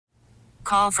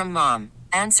call from mom.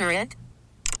 Answer it.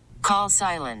 Call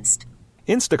silenced.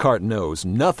 Instacart knows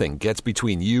nothing gets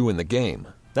between you and the game.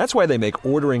 That's why they make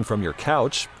ordering from your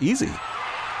couch easy.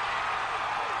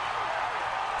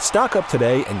 Stock up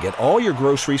today and get all your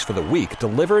groceries for the week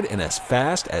delivered in as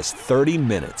fast as 30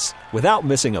 minutes without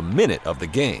missing a minute of the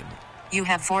game. You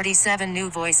have 47 new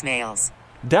voicemails.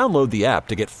 Download the app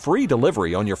to get free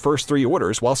delivery on your first 3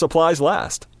 orders while supplies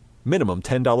last. Minimum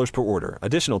 $10 per order.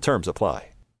 Additional terms apply.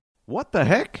 What the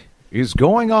heck is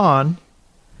going on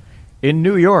in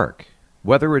New York?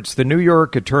 Whether it's the New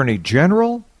York Attorney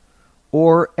General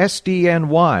or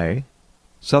SDNY,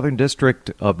 Southern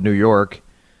District of New York,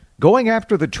 going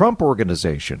after the Trump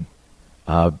Organization.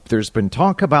 There's been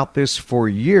talk about this for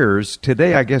years.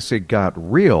 Today, I guess it got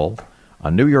real. A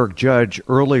New York judge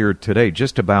earlier today,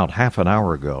 just about half an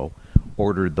hour ago,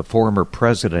 ordered the former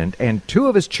president and 2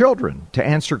 of his children to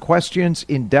answer questions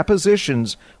in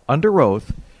depositions under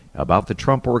oath about the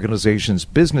Trump Organization's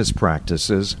business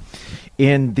practices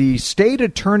in the state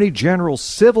attorney general's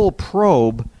civil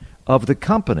probe of the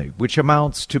company, which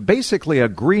amounts to basically a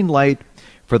green light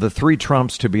for the 3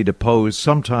 Trumps to be deposed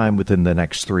sometime within the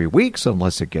next 3 weeks,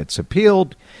 unless it gets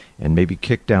appealed and maybe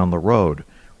kicked down the road.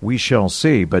 We shall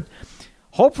see. But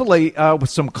hopefully with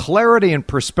some clarity and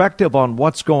perspective on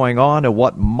what's going on and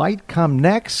what might come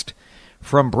next,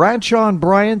 from Bradshaw and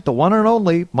Bryant, the one and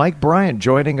only Mike Bryant,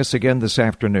 joining us again this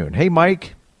afternoon. Hey,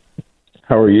 Mike.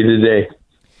 How are you today?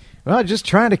 Well, just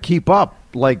trying to keep up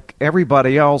like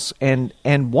everybody else and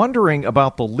wondering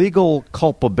about the legal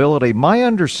culpability. My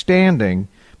understanding,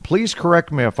 please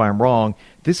correct me if I'm wrong,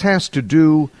 this has to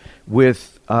do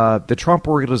with the Trump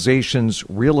Organization's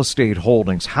real estate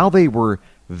holdings, how they were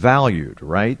valued,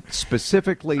 right?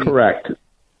 Specifically, correct.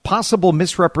 Possible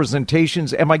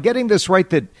misrepresentations. Am I getting this right,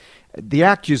 that the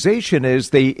accusation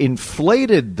is they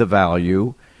inflated the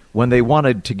value when they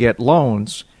wanted to get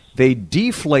loans, they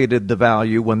deflated the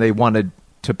value when they wanted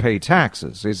to pay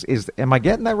taxes? Am I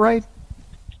getting that right?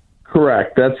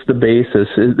 Correct. That's the basis.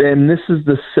 And this is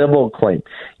the civil claim.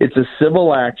 It's a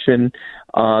civil action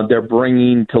they're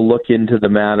bringing to look into the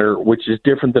matter, which is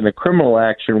different than a criminal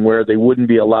action where they wouldn't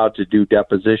be allowed to do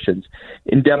depositions.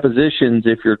 In depositions,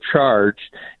 if you're charged,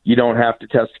 you don't have to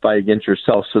testify against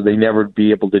yourself, so they never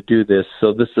be able to do this.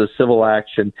 So this is a civil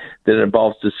action that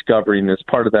involves discovery, and as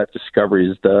part of that discovery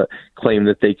is the claim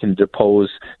that they can depose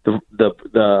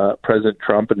the President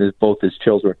Trump and both his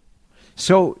children.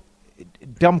 So,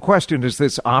 dumb question, is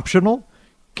this optional?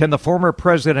 Can the former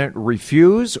president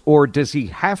refuse, or does he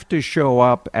have to show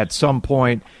up at some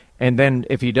point, and then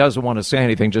if he doesn't want to say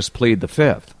anything, just plead the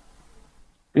fifth?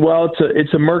 Well,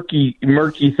 it's a murky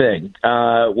thing.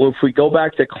 If we go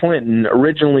back to Clinton,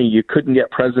 originally you couldn't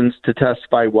get presidents to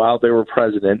testify while they were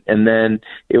president, and then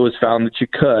it was found that you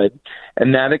could,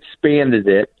 and that expanded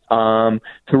it.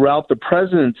 Throughout the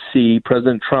presidency,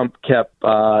 President Trump kept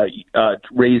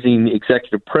raising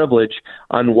executive privilege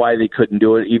on why they couldn't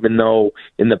do it, even though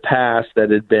in the past that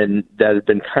had been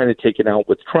kind of taken out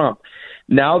with Trump.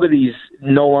 Now that he's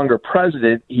no longer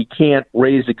president, he can't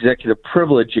raise executive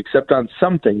privilege except on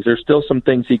some things. There's still some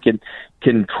things he can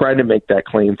try to make that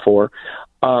claim for.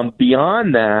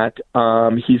 Beyond that,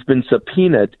 he's been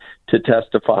subpoenaed to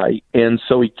testify, and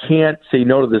so he can't say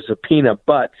no to the subpoena.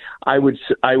 But I would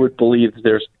believe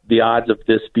there's the odds of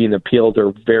this being appealed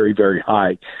are very, very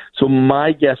high. So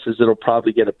my guess is it'll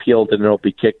probably get appealed and it'll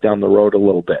be kicked down the road a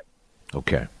little bit.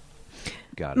 Okay.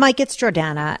 Got it. Mike, it's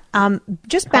Jordana.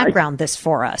 Just background this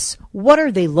for us. What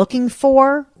are they looking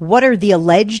for? What are the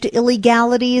alleged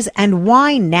illegalities? And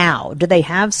why now? Do they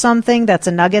have something that's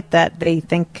a nugget that they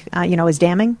think, is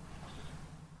damning?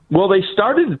 Well, they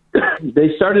started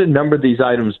a number of these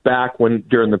items back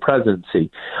during the presidency,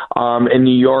 and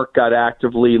New York got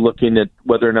actively looking at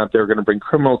whether or not they were going to bring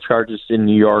criminal charges in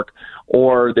New York,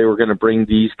 or they were going to bring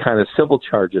these kind of civil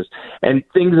charges. And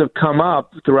things have come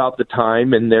up throughout the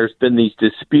time, and there's been these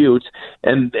disputes,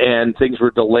 and things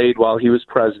were delayed while he was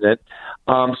president.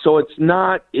 So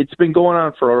it's been going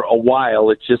on for a while.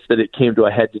 It's just that it came to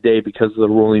a head today because of the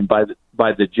ruling by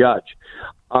the judge.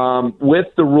 With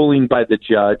the ruling by the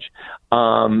judge,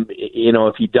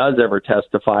 if he does ever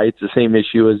testify, it's the same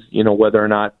issue as, whether or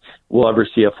not we'll ever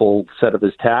see a full set of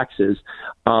his taxes.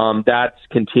 That's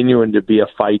continuing to be a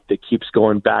fight that keeps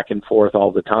going back and forth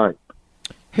all the time.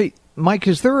 Hey, Mike,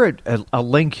 is there a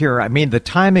link here? I mean, the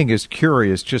timing is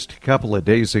curious. Just a couple of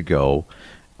days ago,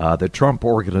 the Trump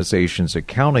Organization's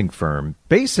accounting firm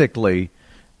basically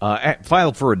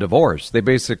filed for a divorce. They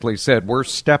basically said, we're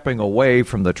stepping away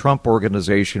from the Trump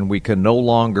Organization. We can no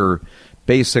longer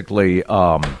basically,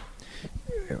 I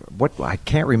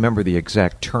can't remember the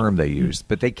exact term they used,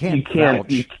 but they can't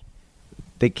vouch.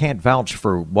 they can't vouch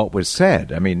for what was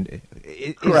said. I mean,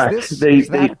 Correct. Is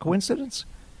that a coincidence?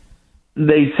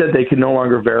 They said they could no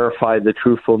longer verify the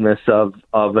truthfulness of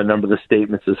a number of the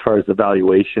statements as far as the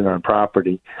valuation on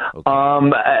property.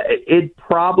 Okay. It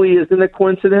probably isn't a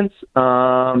coincidence.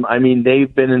 I mean,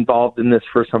 they've been involved in this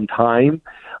for some time,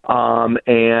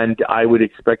 and I would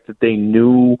expect that they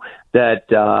knew that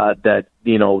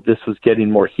this was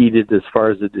getting more heated as far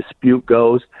as the dispute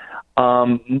goes.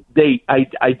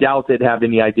 I doubt they'd have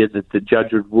any idea that the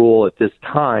judge would rule at this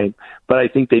time, but I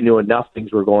think they knew enough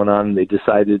things were going on, and they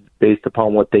decided, based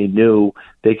upon what they knew,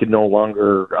 they could no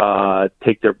longer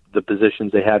take the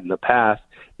positions they had in the past,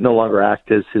 no longer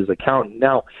act as his accountant.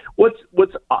 Now, what's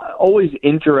always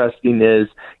interesting is,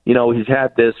 he's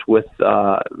had this with,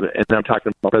 and I'm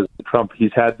talking about President Trump,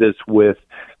 he's had this with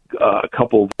a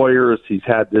couple of lawyers. He's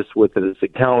had this with his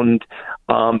accountant,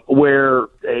 where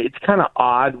it's kind of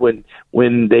odd when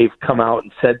they've come out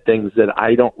and said things that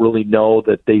I don't really know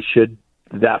that they should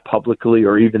that publicly,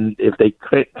 or even if they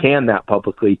can that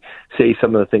publicly, say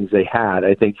some of the things they had.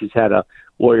 I think he's had a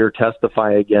lawyer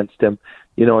testify against him,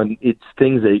 and it's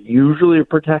things that usually are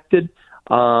protected.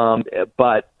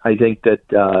 But I think that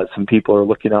some people are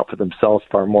looking out for themselves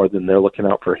far more than they're looking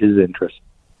out for his interests.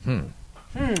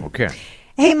 Okay.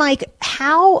 Hey, Mike,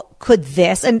 how could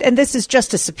this, and this is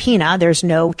just a subpoena, there's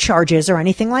no charges or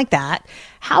anything like that,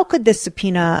 how could this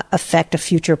subpoena affect a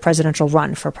future presidential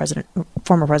run for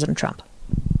former President Trump?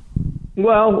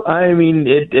 Well, I mean,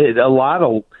 a lot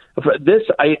of this,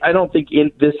 I don't think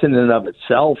this in and of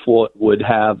itself would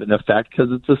have an effect,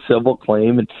 because it's a civil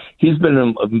claim, and he's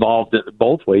been involved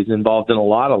both ways, involved in a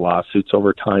lot of lawsuits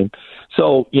over time.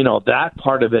 So, that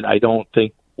part of it, I don't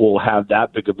think will have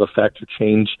that big of effect or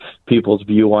change people's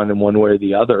view on him one way or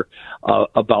the other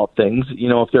about things.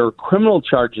 If there are criminal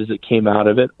charges that came out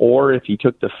of it, or if he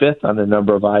took the fifth on a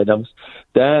number of items,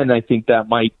 then I think that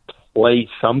might play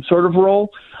some sort of role,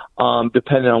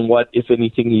 depending on what, if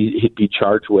anything, he'd be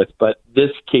charged with. But this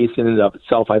case in and of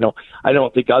itself, I don't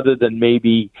think, other than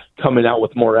maybe coming out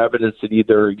with more evidence that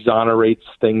either exonerates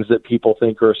things that people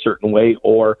think are a certain way,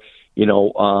 or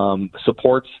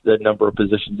supports the number of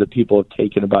positions that people have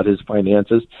taken about his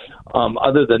finances.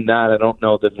 Other than that, I don't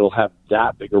know that it'll have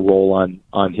that big a role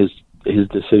on his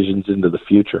decisions into the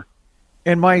future.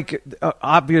 And Mike,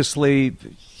 obviously,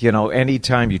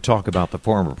 anytime you talk about the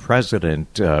former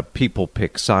president, people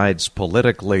pick sides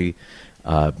politically.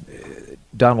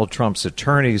 Donald Trump's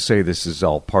attorneys say this is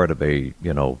all part of a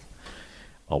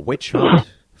witch hunt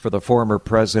for the former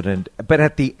president. But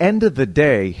at the end of the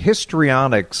day,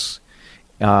 histrionics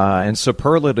and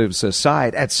superlatives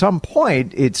aside, at some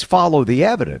point, it's follow the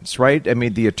evidence, right? I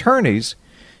mean, the attorneys,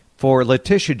 for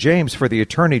Letitia James, for the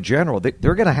Attorney General,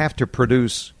 they're going to have to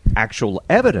produce actual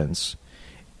evidence,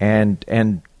 and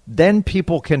then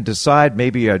people can decide,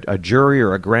 maybe a jury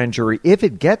or a grand jury, if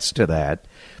it gets to that.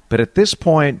 But at this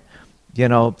point,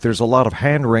 there's a lot of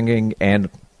hand-wringing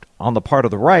and on the part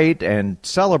of the right and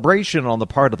celebration on the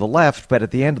part of the left. But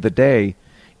at the end of the day,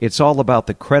 it's all about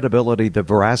the credibility, the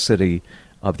veracity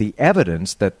of the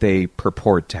evidence that they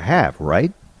purport to have,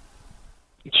 right?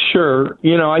 Sure.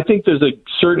 I think there's a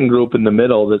certain group in the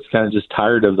middle that's kind of just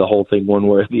tired of the whole thing one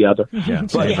way or the other. Yeah.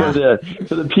 But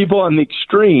for the people on the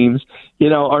extremes,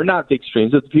 or not the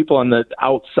extremes, but the people on the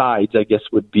outsides, I guess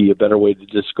would be a better way to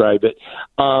describe it.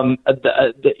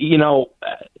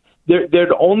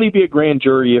 There'd only be a grand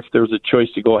jury if there was a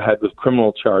choice to go ahead with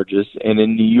criminal charges. And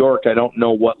in New York, I don't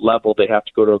know what level they have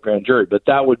to go to a grand jury, but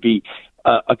that would be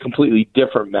a completely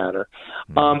different matter.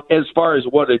 As far as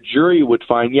what a jury would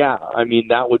find,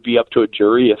 that would be up to a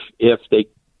jury if they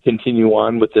continue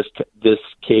on with this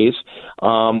case,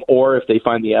 or if they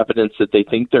find the evidence that they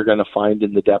think they're going to find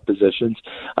in the depositions.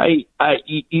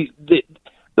 The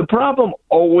problem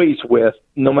always with,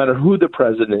 no matter who the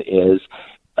president is,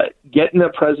 getting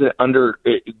the president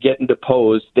getting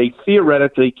deposed, they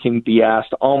theoretically can be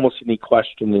asked almost any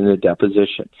question in a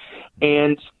deposition.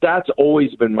 And that's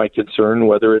always been my concern,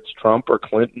 whether it's Trump or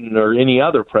Clinton or any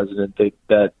other president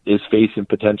that is facing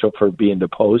potential for being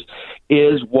deposed,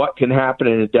 is what can happen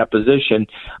in a deposition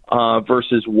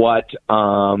versus what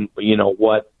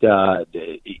was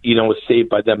saved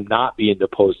by them not being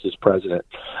deposed as president.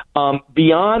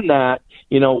 Beyond that,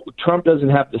 Trump doesn't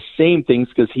have the same things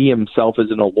because he himself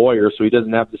isn't a lawyer, so he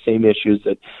doesn't have the same issues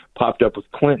that popped up with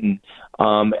Clinton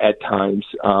at times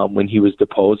when he was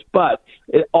deposed. But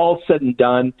all said and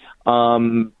done,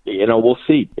 we'll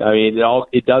see. I mean,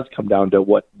 it does come down to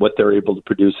what they're able to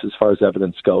produce as far as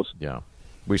evidence goes. Yeah.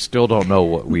 We still don't know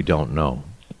what we don't know,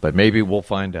 but maybe we'll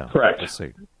find out. Correct. We'll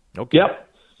see. Okay. Yep.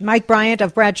 Mike Bryant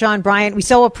of Bradshaw & Bryant, we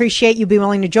so appreciate you being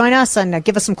willing to join us and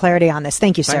give us some clarity on this.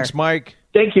 Thank you, sir. Thanks, Mike.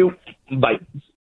 Thank you. Bye.